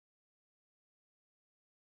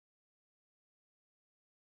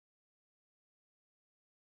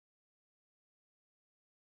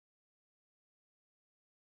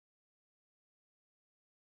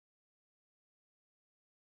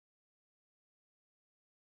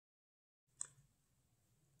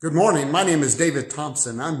Good morning. My name is David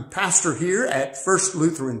Thompson. I'm pastor here at First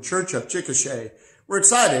Lutheran Church of Chickasha. We're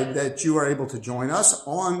excited that you are able to join us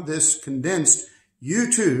on this condensed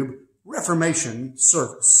YouTube Reformation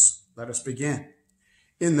service. Let us begin.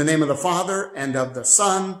 In the name of the Father, and of the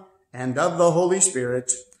Son, and of the Holy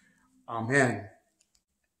Spirit. Amen.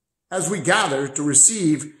 As we gather to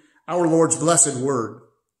receive our Lord's blessed word,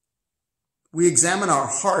 we examine our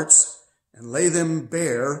hearts and lay them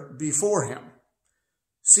bare before him,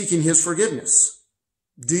 seeking his forgiveness.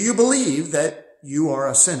 Do you believe that you are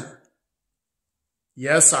a sinner?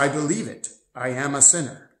 Yes, I believe it. I am a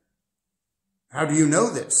sinner. How do you know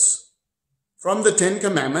this? From the 10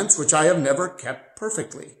 Commandments, which I have never kept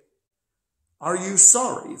perfectly. Are you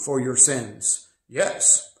sorry for your sins?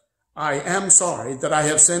 Yes, I am sorry that I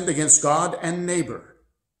have sinned against God and neighbor.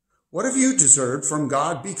 What have you deserved from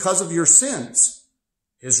God because of your sins?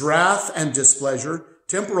 His wrath and displeasure,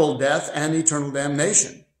 temporal death, and eternal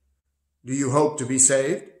damnation. Do you hope to be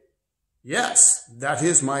saved? Yes, that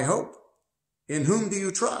is my hope. In whom do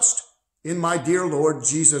you trust? In my dear Lord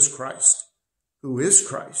Jesus Christ. Who is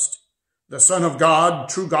Christ? The Son of God,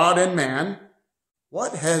 true God and man.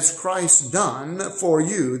 What has Christ done for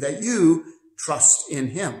you that you trust in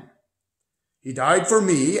him? He died for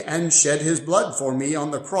me and shed his blood for me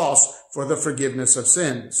on the cross for the forgiveness of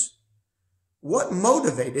sins. What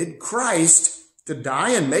motivated Christ to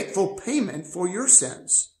die and make full payment for your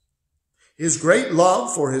sins? His great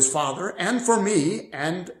love for his Father and for me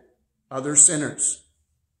and other sinners.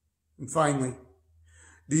 And finally,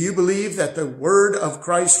 do you believe that the word of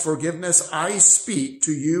Christ's forgiveness I speak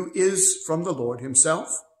to you is from the Lord himself?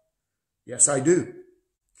 Yes, I do.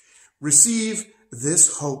 Receive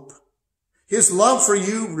this hope. His love for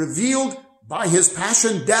you revealed by his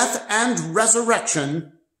passion, death, and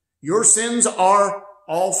resurrection. Your sins are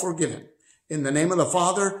all forgiven. In the name of the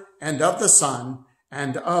Father, and of the Son,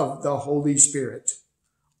 and of the Holy Spirit.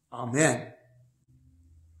 Amen.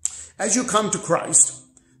 As you come to Christ,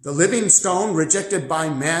 the living stone rejected by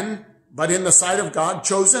men, but in the sight of God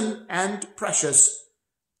chosen and precious,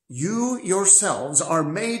 you yourselves are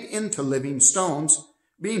made into living stones,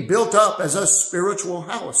 being built up as a spiritual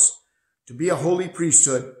house, to be a holy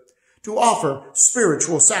priesthood, to offer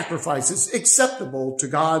spiritual sacrifices acceptable to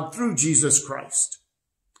God through Jesus Christ.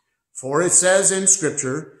 For it says in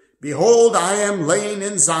Scripture, Behold, I am laying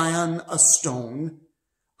in Zion a stone,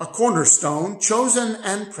 a cornerstone, chosen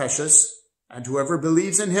and precious, and whoever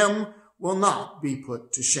believes in him will not be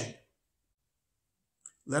put to shame.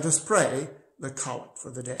 Let us pray the collect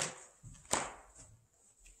for the day.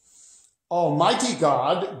 Almighty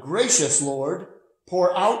God, gracious Lord,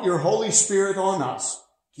 pour out your Holy Spirit on us.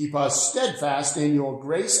 Keep us steadfast in your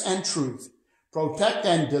grace and truth. Protect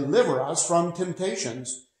and deliver us from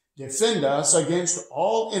temptations. Defend us against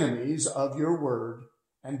all enemies of your word,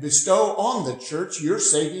 and bestow on the church your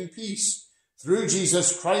saving peace. Through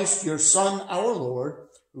Jesus Christ, your Son, our Lord,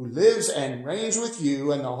 who lives and reigns with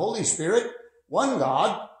you and the Holy Spirit, one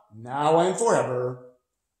God, now and forever.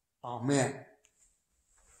 Amen.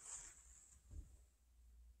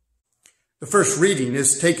 The first reading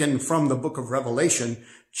is taken from the book of Revelation,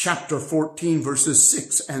 chapter 14, verses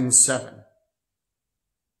 6 and 7.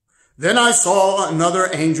 Then I saw another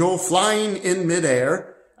angel flying in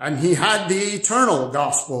midair, and he had the eternal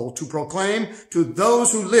gospel to proclaim to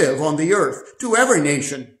those who live on the earth, to every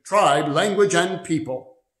nation, tribe, language, and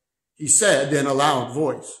people. He said in a loud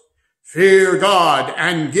voice, Fear God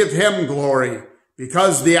and give him glory,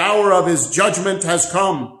 because the hour of his judgment has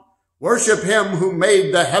come. Worship him who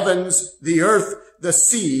made the heavens, the earth, the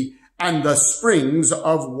sea, and the springs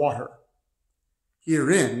of water. Here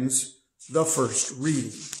ends the first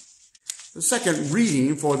reading. The second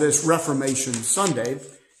reading for this Reformation Sunday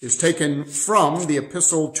is taken from the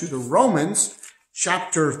Epistle to the Romans,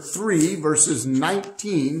 chapter 3, verses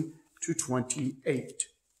 19 to 28.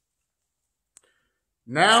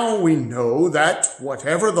 Now we know that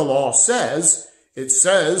whatever the law says, it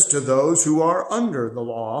says to those who are under the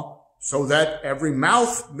law, so that every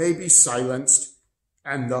mouth may be silenced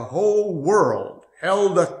and the whole world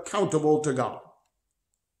held accountable to God.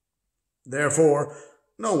 Therefore,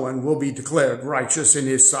 no one will be declared righteous in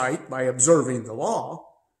his sight by observing the law.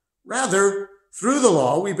 Rather, through the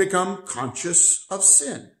law, we become conscious of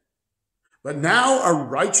sin. But now a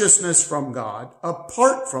righteousness from God,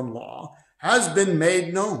 apart from law, has been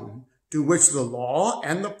made known, to which the law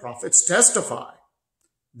and the prophets testify.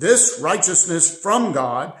 This righteousness from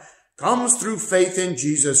God comes through faith in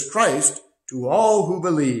Jesus Christ to all who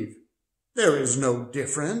believe. There is no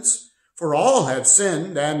difference. For all have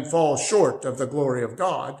sinned and fall short of the glory of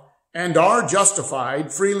God, and are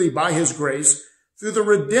justified freely by his grace through the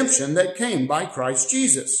redemption that came by Christ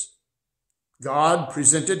Jesus. God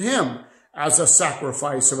presented him as a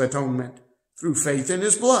sacrifice of atonement. Through faith in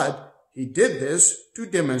his blood, he did this to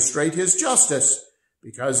demonstrate his justice,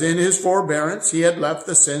 because in his forbearance he had left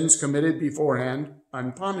the sins committed beforehand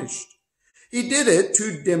unpunished. He did it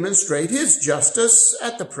to demonstrate his justice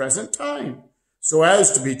at the present time, so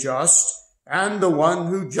as to be just and the one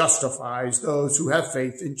who justifies those who have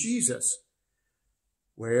faith in Jesus.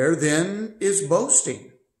 Where then is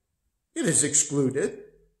boasting? It is excluded.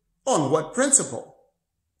 On what principle?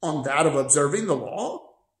 On that of observing the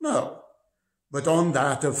law? No, but on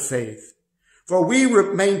that of faith. For we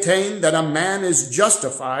maintain that a man is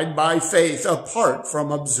justified by faith apart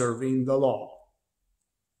from observing the law.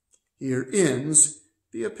 Here ends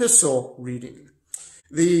the epistle reading.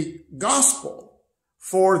 The gospel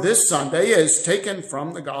for this Sunday is taken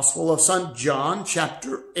from the Gospel of St. John,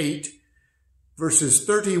 chapter 8, verses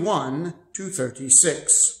 31 to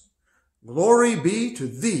 36. Glory be to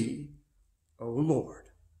thee, O Lord.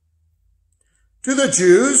 To the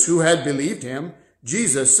Jews who had believed him,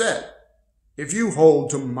 Jesus said, "If you hold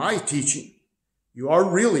to my teaching, you are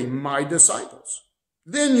really my disciples.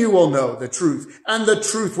 Then you will know the truth, and the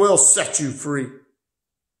truth will set you free."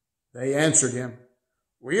 They answered him,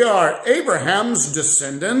 "We are Abraham's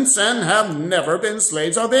descendants and have never been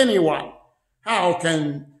slaves of anyone. How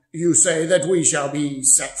can you say that we shall be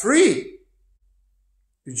set free?"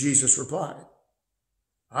 Jesus replied,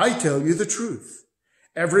 "I tell you the truth.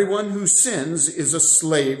 Everyone who sins is a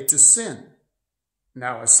slave to sin.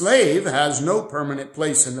 Now a slave has no permanent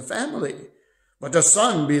place in the family, but a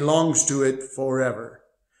son belongs to it forever.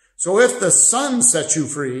 So if the Son sets you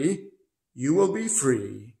free, you will be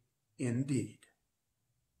free indeed."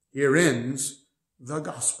 Here ends the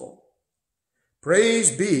gospel.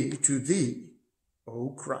 Praise be to thee, O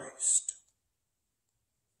Christ.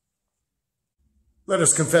 Let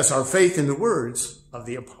us confess our faith in the words of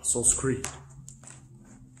the Apostles' Creed.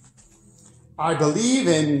 I believe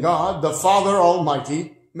in God, the Father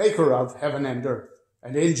Almighty, maker of heaven and earth,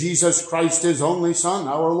 and in Jesus Christ, his only Son,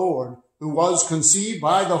 our Lord, who was conceived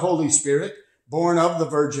by the Holy Spirit, born of the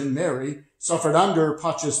Virgin Mary, suffered under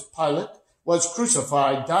Pontius Pilate, was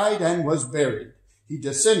crucified, died, and was buried. He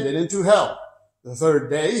descended into hell. The third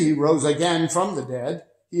day he rose again from the dead.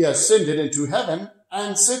 He ascended into heaven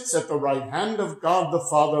and sits at the right hand of God the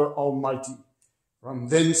Father Almighty. From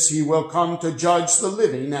thence he will come to judge the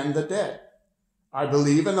living and the dead. I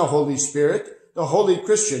believe in the Holy Spirit, the holy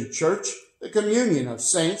Christian church, the communion of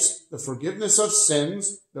saints, the forgiveness of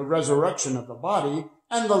sins, the resurrection of the body,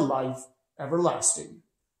 and the life everlasting.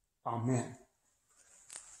 Amen.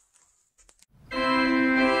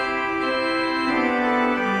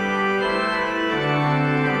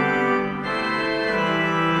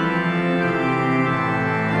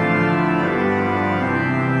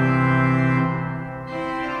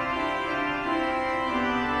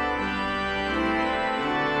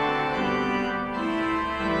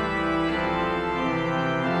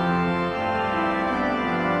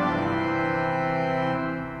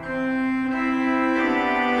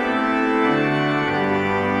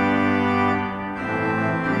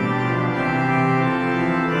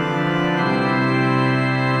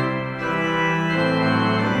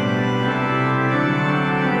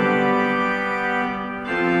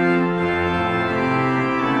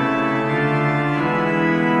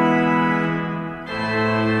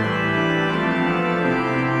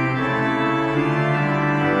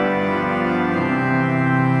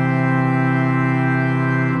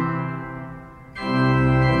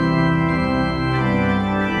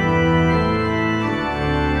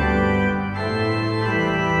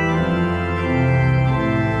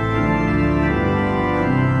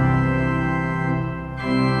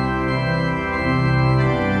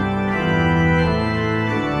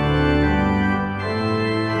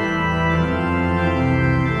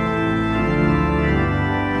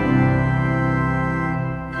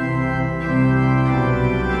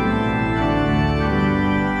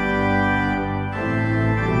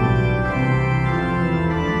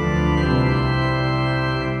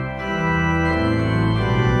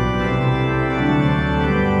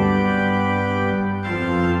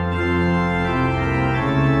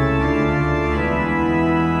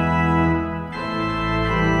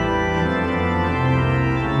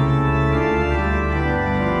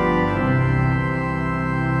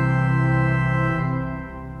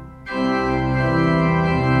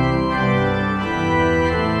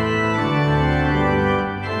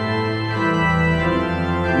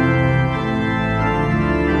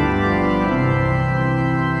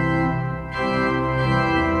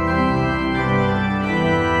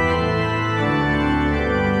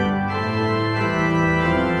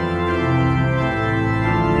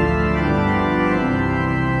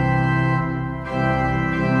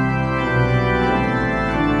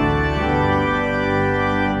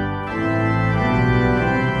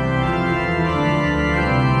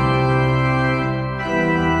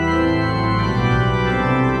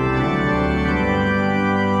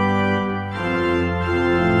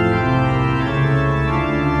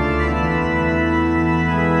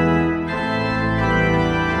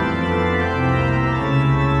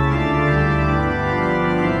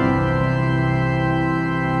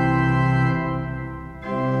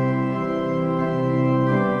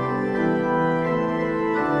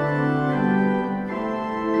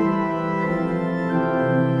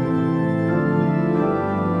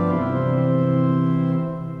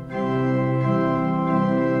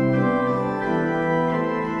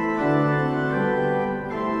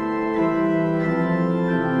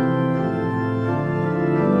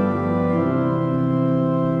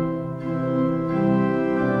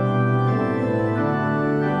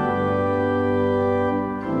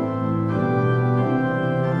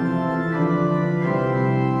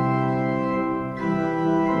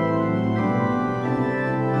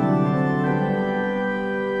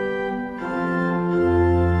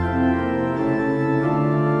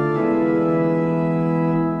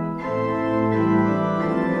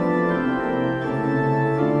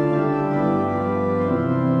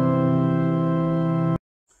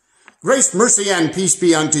 Grace, mercy, and peace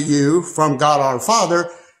be unto you from God our Father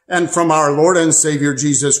and from our Lord and Savior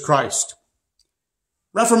Jesus Christ.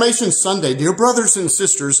 Reformation Sunday, dear brothers and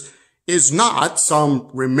sisters, is not some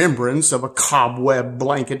remembrance of a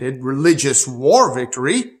cobweb-blanketed religious war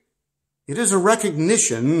victory. It is a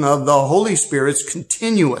recognition of the Holy Spirit's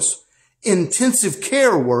continuous, intensive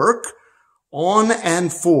care work on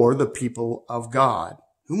and for the people of God,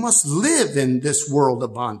 who must live in this world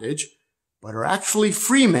of bondage, but are actually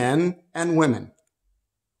free men and women.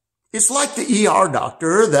 It's like the ER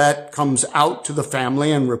doctor that comes out to the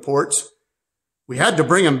family and reports, "We had to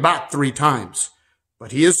bring him back 3 times,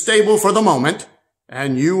 but he is stable for the moment,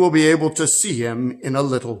 and you will be able to see him in a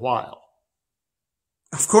little while."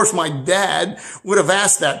 Of course, my dad would have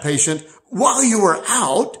asked that patient, "While you were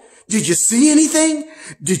out, did you see anything?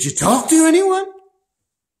 Did you talk to anyone?"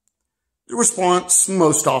 The response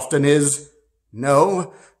most often is,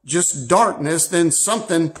 "No, just darkness, then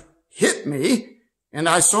something hit me, and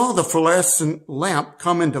I saw the fluorescent lamp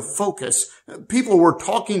come into focus. People were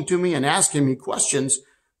talking to me and asking me questions.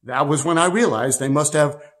 That was when I realized they must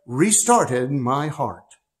have restarted my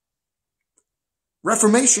heart."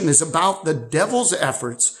 Reformation is about the devil's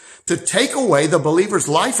efforts to take away the believer's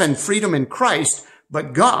life and freedom in Christ,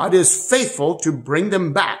 but God is faithful to bring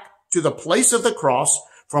them back to the place of the cross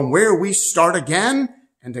from where we start again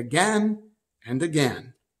and again and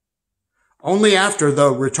again. Only after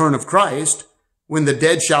the return of Christ, when the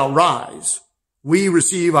dead shall rise, we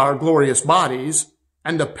receive our glorious bodies,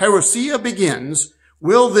 and the parousia begins,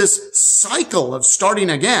 will this cycle of starting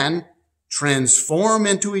again transform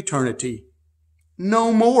into eternity.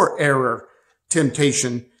 No more error,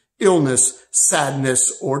 temptation, illness,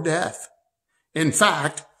 sadness, or death. In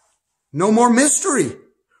fact, no more mystery,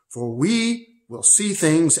 for we will see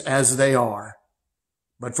things as they are.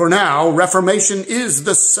 But for now, Reformation is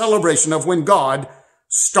the celebration of when God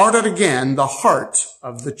started again the heart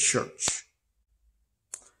of the church.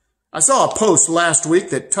 I saw a post last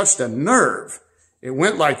week that touched a nerve. It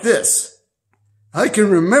went like this: "I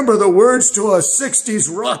can remember the words to a 60s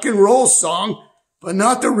rock and roll song, but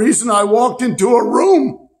not the reason I walked into a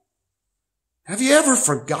room." Have you ever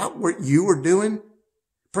forgot what you were doing?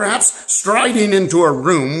 Perhaps striding into a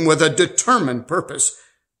room with a determined purpose.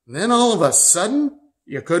 Then all of a sudden,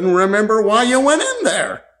 you couldn't remember why you went in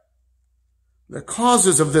there. The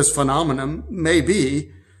causes of this phenomenon may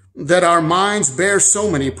be that our minds bear so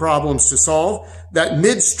many problems to solve that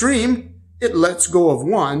midstream it lets go of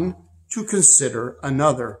one to consider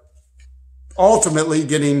another, ultimately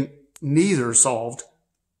getting neither solved,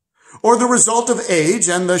 or the result of age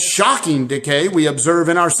and the shocking decay we observe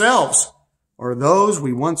in ourselves, or those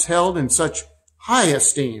we once held in such high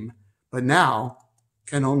esteem, but now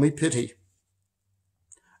can only pity.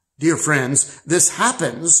 Dear friends, this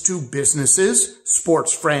happens to businesses,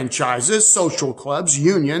 sports franchises, social clubs,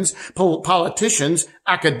 unions, politicians,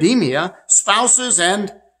 academia, spouses,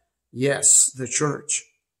 and, yes, the church.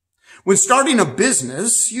 When starting a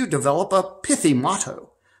business, you develop a pithy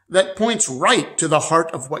motto that points right to the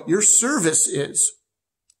heart of what your service is.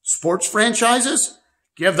 Sports franchises?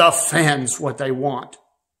 Give the fans what they want.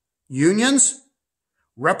 Unions?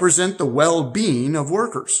 Represent the well-being of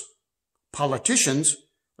workers. Politicians?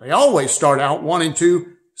 They always start out wanting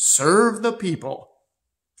to serve the people.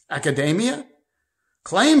 Academia?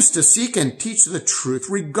 Claims to seek and teach the truth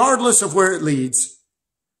regardless of where it leads.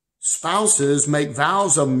 Spouses make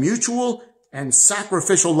vows of mutual and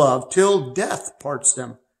sacrificial love till death parts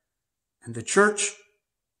them. And the church?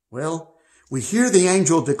 Well, we hear the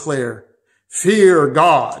angel declare, "Fear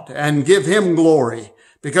God and give him glory,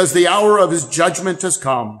 because the hour of his judgment has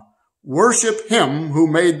come. Worship him who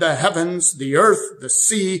made the heavens, the earth, the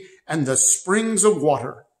sea, and the springs of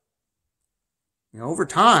water." Over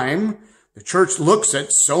time, the church looks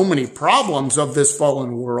at so many problems of this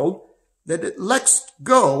fallen world that it lets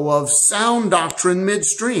go of sound doctrine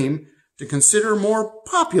midstream to consider more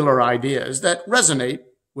popular ideas that resonate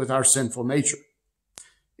with our sinful nature.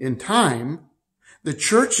 In time, the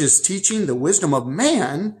church is teaching the wisdom of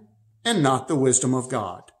man and not the wisdom of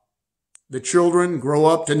God. The children grow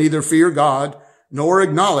up to neither fear God nor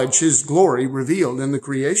acknowledge his glory revealed in the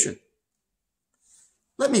creation.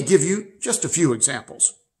 Let me give you just a few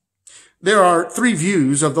examples. There are 3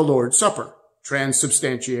 views of the Lord's Supper: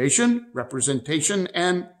 transubstantiation, representation,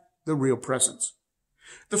 and the real presence.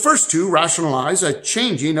 The first 2 rationalize a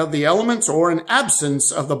changing of the elements or an absence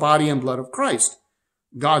of the body and blood of Christ.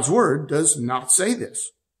 God's word does not say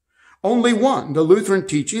this. Only one, the Lutheran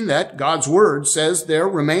teaching that God's word says there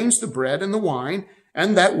remains the bread and the wine,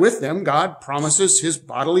 and that with them God promises his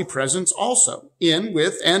bodily presence also, in,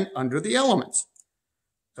 with, and under the elements.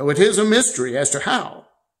 Though it is a mystery as to how,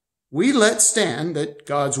 we let stand that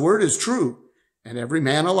God's word is true and every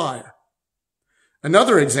man a liar.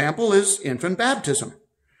 Another example is infant baptism,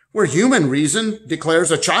 where human reason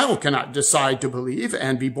declares a child cannot decide to believe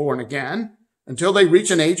and be born again until they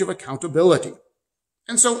reach an age of accountability.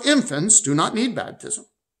 And so infants do not need baptism.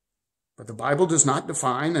 But the Bible does not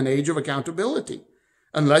define an age of accountability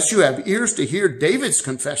unless you have ears to hear David's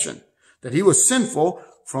confession that he was sinful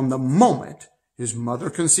from the moment his mother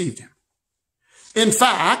conceived him. In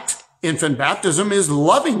fact, infant baptism is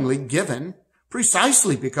lovingly given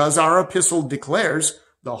precisely because our epistle declares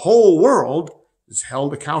the whole world is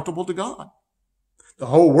held accountable to God. The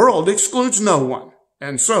whole world excludes no one.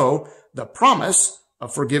 And so the promise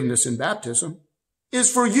of forgiveness in baptism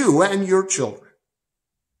is for you and your children.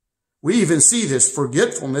 We even see this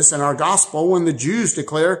forgetfulness in our gospel when the Jews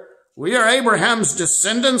declare, "We are Abraham's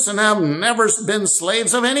descendants and have never been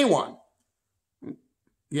slaves of anyone."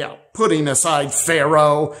 Yeah, putting aside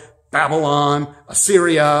Pharaoh, Babylon,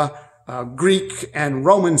 Assyria, Greek and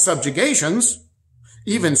Roman subjugations,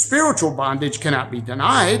 even spiritual bondage cannot be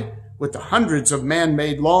denied with the hundreds of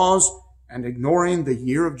man-made laws and ignoring the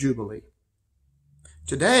year of Jubilee.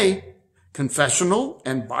 Today, confessional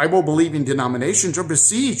and Bible-believing denominations are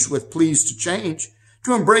besieged with pleas to change,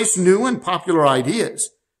 to embrace new and popular ideas,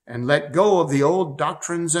 and let go of the old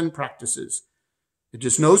doctrines and practices. It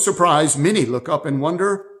is no surprise many look up and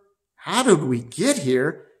wonder, how did we get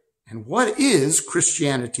here, and what is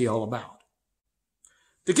Christianity all about?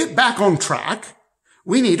 To get back on track,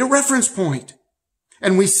 we need a reference point,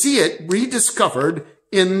 and we see it rediscovered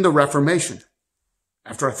in the Reformation.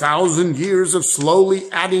 After 1,000 years of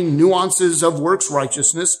slowly adding nuances of works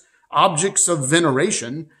righteousness, objects of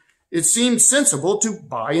veneration, it seemed sensible to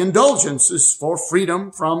buy indulgences for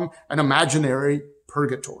freedom from an imaginary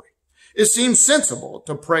purgatory. It seemed sensible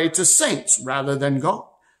to pray to saints rather than God.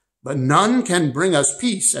 But none can bring us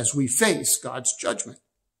peace as we face God's judgment.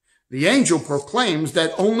 The angel proclaims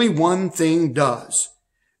that only one thing does,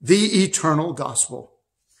 the eternal gospel.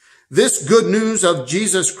 This good news of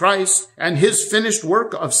Jesus Christ and his finished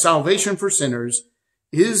work of salvation for sinners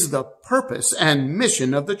is the purpose and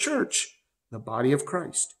mission of the church, the body of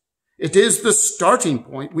Christ. It is the starting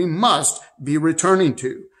point we must be returning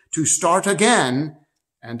to start again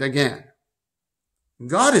and again.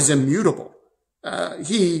 God is immutable.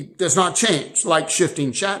 He does not change like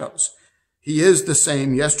shifting shadows. He is the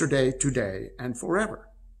same yesterday, today, and forever.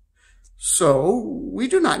 So we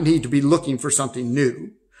do not need to be looking for something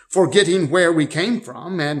new, forgetting where we came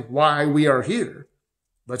from and why we are here,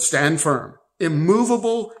 but stand firm,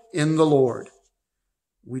 immovable in the Lord.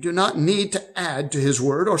 We do not need to add to his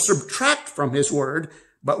word or subtract from his word,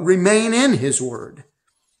 but remain in his word.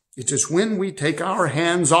 It is when we take our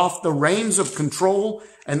hands off the reins of control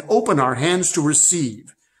and open our hands to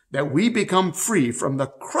receive that we become free from the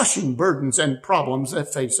crushing burdens and problems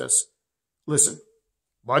that face us. Listen,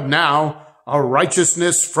 but now our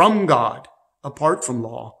righteousness from God, apart from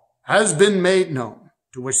law, has been made known,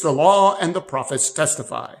 to which the law and the prophets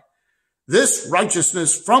testify. This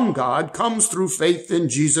righteousness from God comes through faith in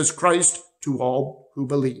Jesus Christ to all who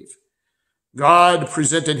believe. God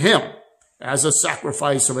presented him as a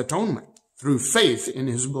sacrifice of atonement through faith in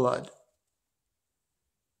his blood.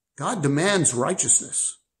 God demands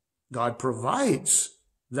righteousness. God provides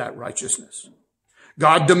that righteousness.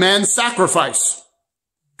 God demands sacrifice.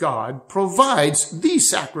 God provides the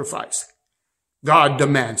sacrifice. God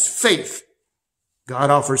demands faith. God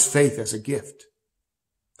offers faith as a gift.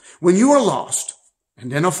 When you are lost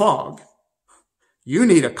and in a fog, you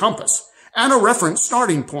need a compass and a reference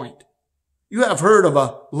starting point. You have heard of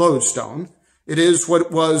a lodestone. It is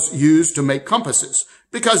what was used to make compasses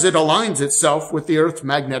because it aligns itself with the Earth's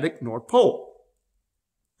magnetic North Pole.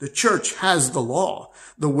 The church has the law,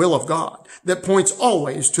 the will of God, that points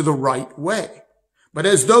always to the right way. But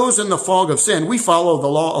as those in the fog of sin, we follow the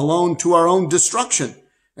law alone to our own destruction.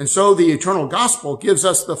 And so the eternal gospel gives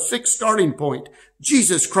us the fixed starting point,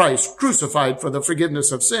 Jesus Christ crucified for the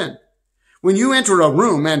forgiveness of sin. When you enter a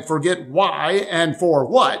room and forget why and for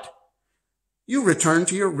what, you return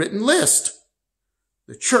to your written list.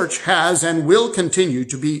 The church has and will continue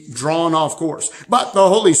to be drawn off course, but the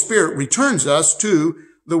Holy Spirit returns us to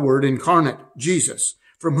the Word incarnate, Jesus,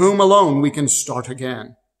 from whom alone we can start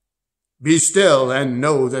again. Be still and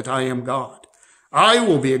know that I am God. I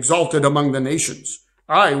will be exalted among the nations.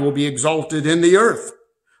 I will be exalted in the earth.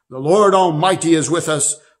 The Lord Almighty is with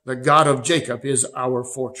us. The God of Jacob is our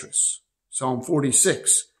fortress. Psalm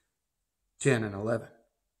 46, 10 and 11.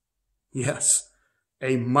 Yes,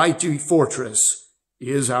 a mighty fortress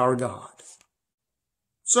is our God.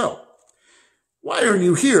 So, why are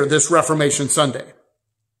you here this Reformation Sunday?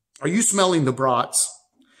 Are you smelling the brats?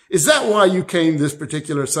 Is that why you came this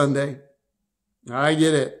particular Sunday? I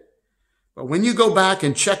get it. But when you go back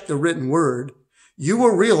and check the written word, you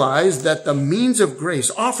will realize that the means of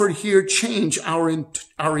grace offered here change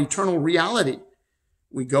our eternal reality.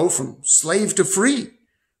 We go from slave to free,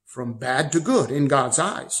 from bad to good in God's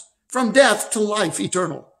eyes, from death to life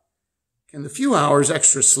eternal. Can the few hours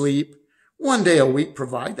extra sleep, one day a week,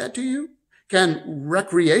 provide that to you? Can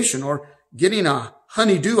recreation or getting a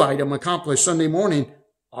honey-do item accomplished Sunday morning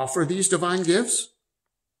offer these divine gifts?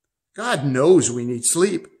 God knows we need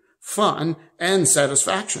sleep, fun, and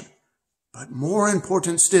satisfaction. But more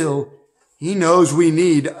important still, he knows we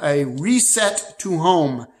need a reset to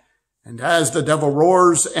home. And as the devil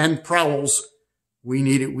roars and prowls, we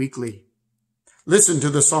need it weekly. Listen to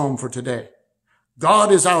the psalm for today.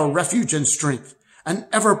 God is our refuge and strength, an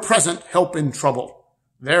ever-present help in trouble.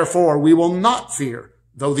 Therefore we will not fear,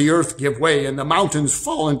 though the earth give way and the mountains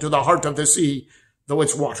fall into the heart of the sea, though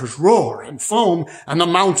its waters roar and foam and the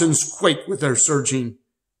mountains quake with their surging.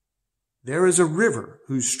 There is a river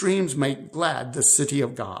whose streams make glad the city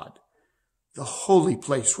of God, the holy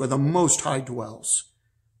place where the Most High dwells.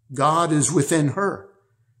 God is within her.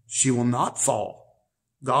 She will not fall.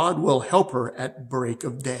 God will help her at break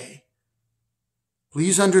of day.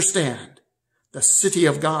 Please understand, the city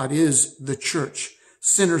of God is the church,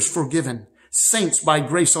 sinners forgiven, saints by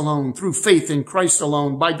grace alone, through faith in Christ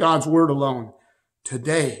alone, by God's word alone.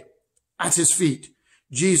 Today, at his feet,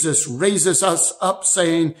 Jesus raises us up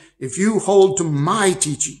saying, if you hold to my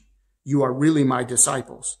teaching, you are really my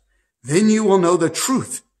disciples. Then you will know the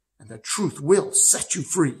truth, and the truth will set you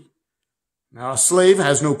free. Now, a slave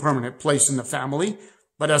has no permanent place in the family,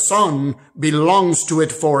 but a son belongs to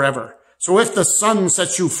it forever. So if the Son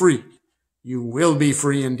sets you free, you will be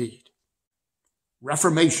free indeed.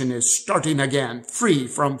 Reformation is starting again, free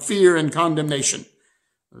from fear and condemnation.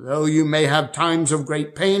 Though you may have times of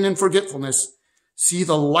great pain and forgetfulness, see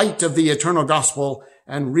the light of the eternal gospel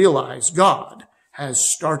and realize God has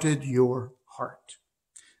started your heart.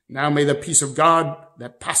 Now may the peace of God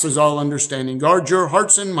that passes all understanding guard your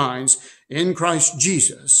hearts and minds in Christ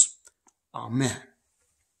Jesus. Amen.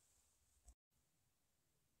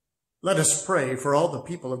 Let us pray for all the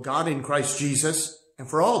people of God in Christ Jesus and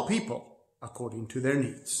for all people according to their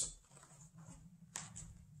needs.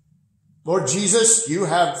 Lord Jesus, you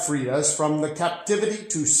have freed us from the captivity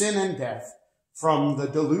to sin and death, from the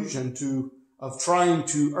delusion of trying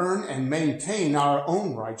to earn and maintain our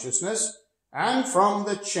own righteousness, and from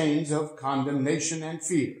the chains of condemnation and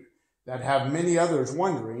fear that have many others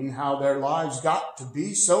wondering how their lives got to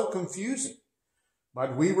be so confusing.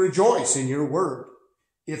 But we rejoice in your word.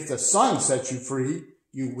 If the Son sets you free,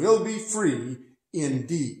 you will be free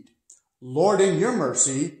indeed. Lord, in your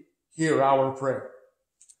mercy, hear our prayer.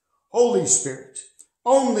 Holy Spirit,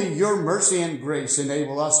 only your mercy and grace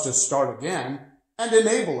enable us to start again and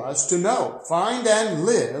enable us to know, find, and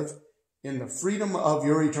live in the freedom of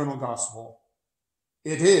your eternal gospel.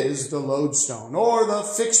 It is the lodestone or the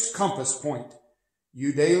fixed compass point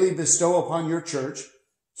you daily bestow upon your church,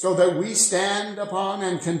 so that we stand upon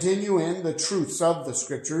and continue in the truths of the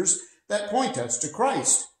scriptures that point us to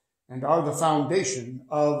Christ and are the foundation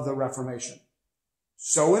of the Reformation.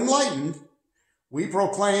 So enlightened, we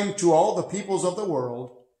proclaim to all the peoples of the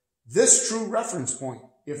world this true reference point.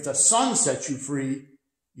 If the Son sets you free,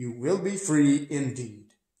 you will be free indeed.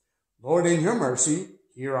 Lord, in your mercy,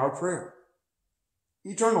 hear our prayer.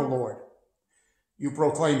 Eternal Lord, you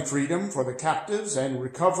proclaim freedom for the captives and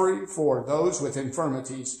recovery for those with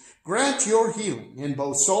infirmities. Grant your healing in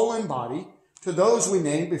both soul and body to those we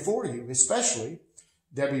name before you, especially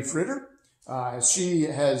Debbie Fritter, as she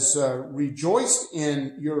has rejoiced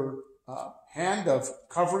in your hand of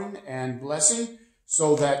covering and blessing,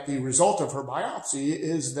 so that the result of her biopsy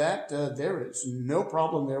is that there is no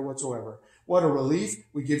problem there whatsoever. What a relief.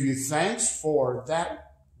 We give you thanks for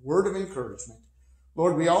that word of encouragement.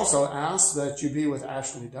 Lord, we also ask that you be with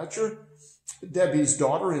Ashley Dutcher, Debbie's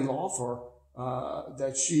daughter-in-law, for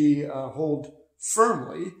that she hold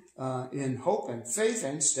firmly in hope and faith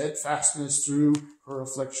and steadfastness through her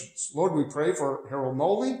afflictions. Lord, we pray for Harold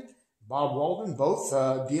Molding, Bob Walden, both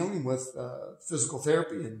dealing with physical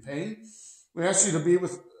therapy and pain. We ask you to be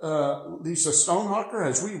with Lisa Stonehocker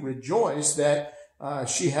as we rejoice that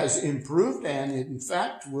she has improved and, in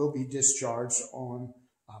fact, will be discharged on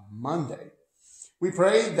Monday. We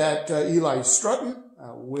pray that Eli Strutton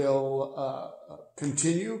will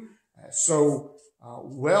continue so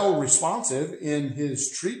well responsive in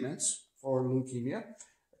his treatments for leukemia,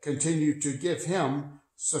 continue to give him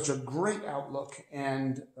such a great outlook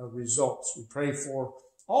and results. We pray for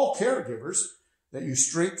all caregivers that you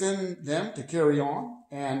strengthen them to carry on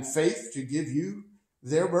and faith to give you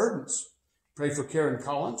their burdens. Pray for Karen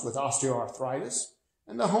Collins with osteoarthritis,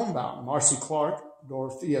 and the homebound, Marcy Clark,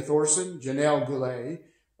 Dorothea Thorson, Janelle Goulet,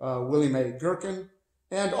 Willie Mae Gherkin,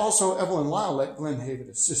 and also Evelyn Lyle at Glen Haven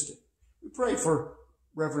Assisted. We pray for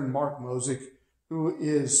Reverend Mark Mosick, who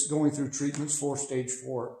is going through treatments for stage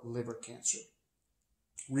 4 liver cancer.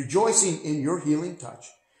 Rejoicing in your healing touch,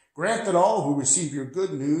 grant that all who receive your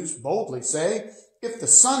good news boldly say, if the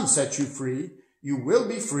Son sets you free, you will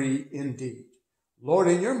be free indeed. Lord,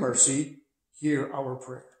 in your mercy, hear our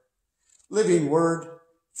prayer. Living Word,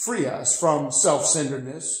 free us from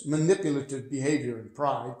self-centeredness, manipulative behavior, and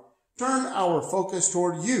pride. Turn our focus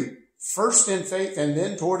toward you, first in faith and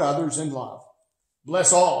then toward others in love.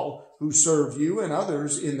 Bless all who serve you and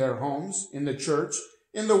others in their homes, in the church,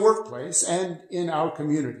 in the workplace, and in our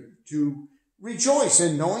community, to rejoice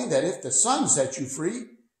in knowing that if the Son sets you free,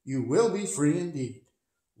 you will be free indeed.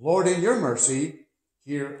 Lord, in your mercy,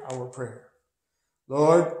 hear our prayer.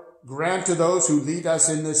 Lord, grant to those who lead us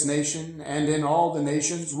in this nation and in all the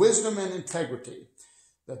nations wisdom and integrity,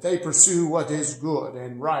 that they pursue what is good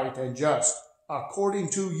and right and just, according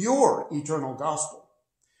to your eternal gospel,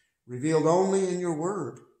 revealed only in your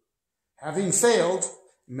word. Having failed,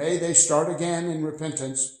 may they start again in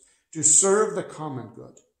repentance to serve the common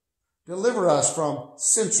good. Deliver us from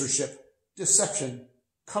censorship, deception,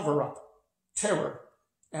 cover-up, terror,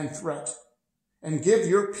 and threat, and give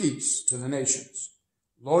your peace to the nations.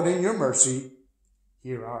 Lord, in your mercy,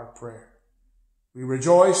 hear our prayer. We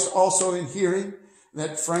rejoice also in hearing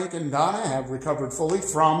that Frank and Donna have recovered fully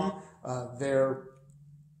from their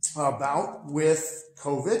bout with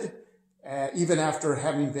COVID, even after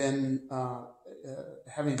having been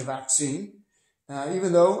having the vaccine,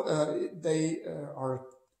 even though they are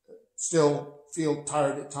still feel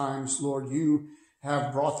tired at times. Lord, you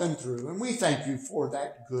have brought them through, and we thank you for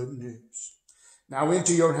that good news. Now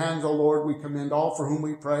into your hands, O Lord, we commend all for whom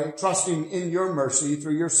we pray, trusting in your mercy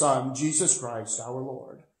through your Son, Jesus Christ, our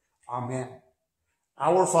Lord. Amen.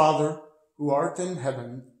 Our Father, who art in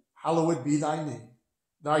heaven, hallowed be thy name.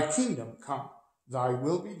 Thy kingdom come, thy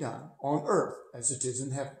will be done on earth as it is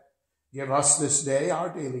in heaven. Give us this day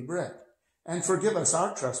our daily bread, and forgive us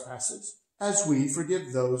our trespasses, as we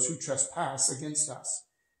forgive those who trespass against us.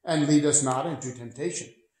 And lead us not into temptation,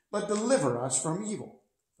 but deliver us from evil.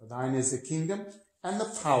 For thine is the kingdom, and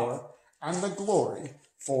the power, and the glory,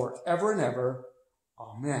 forever and ever.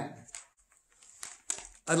 Amen.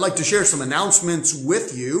 I'd like to share some announcements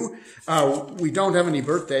with you. We don't have any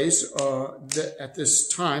birthdays at this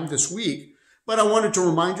time this week, but I wanted to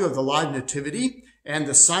remind you of the live nativity and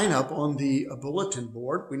the sign up on the bulletin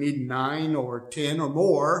board. We need 9 or 10 or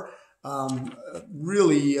more,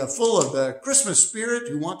 really full of the Christmas spirit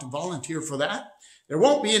who want to volunteer for that. There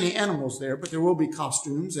won't be any animals there, but there will be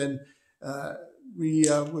costumes, and we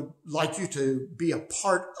would like you to be a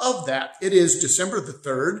part of that. It is December the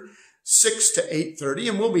 3rd, 6 to 8:30,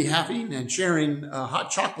 and we'll be having and sharing hot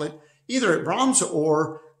chocolate either at Brahms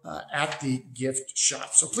or at the gift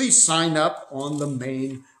shop. So please sign up on the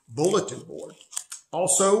main bulletin board.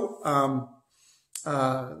 Also,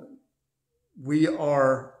 we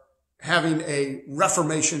are having a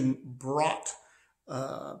Reformation brat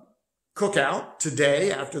cookout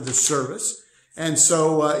today after the service. And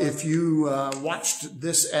so if you watched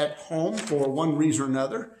this at home for one reason or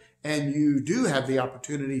another, and you do have the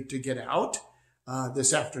opportunity to get out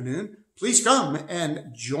this afternoon, please come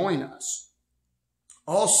and join us.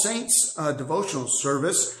 All Saints devotional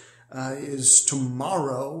service is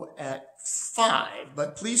tomorrow at 5,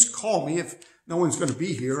 but please call me if no one's going to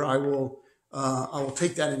be here. I will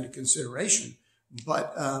take that into consideration,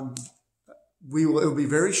 but it will be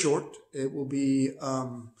very short. It will be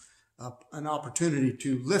an opportunity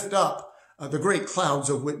to lift up the great clouds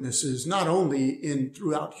of witnesses, not only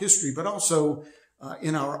throughout history, but also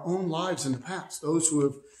in our own lives in the past, those who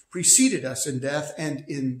have preceded us in death and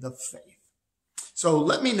in the faith. So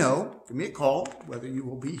let me know, give me a call, whether you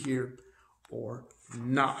will be here or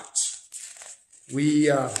not. We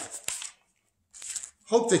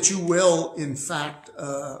hope that you will, in fact,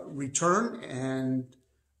 return and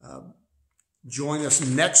join us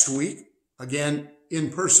next week, again, in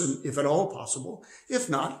person, if at all possible. If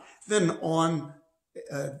not, then on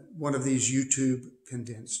one of these YouTube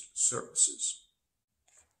condensed services.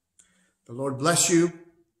 The Lord bless you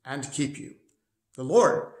and keep you. The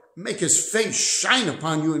Lord make his face shine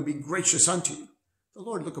upon you and be gracious unto you. The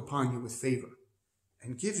Lord look upon you with favor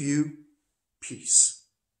and give you peace.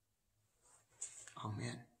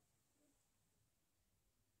 Amen.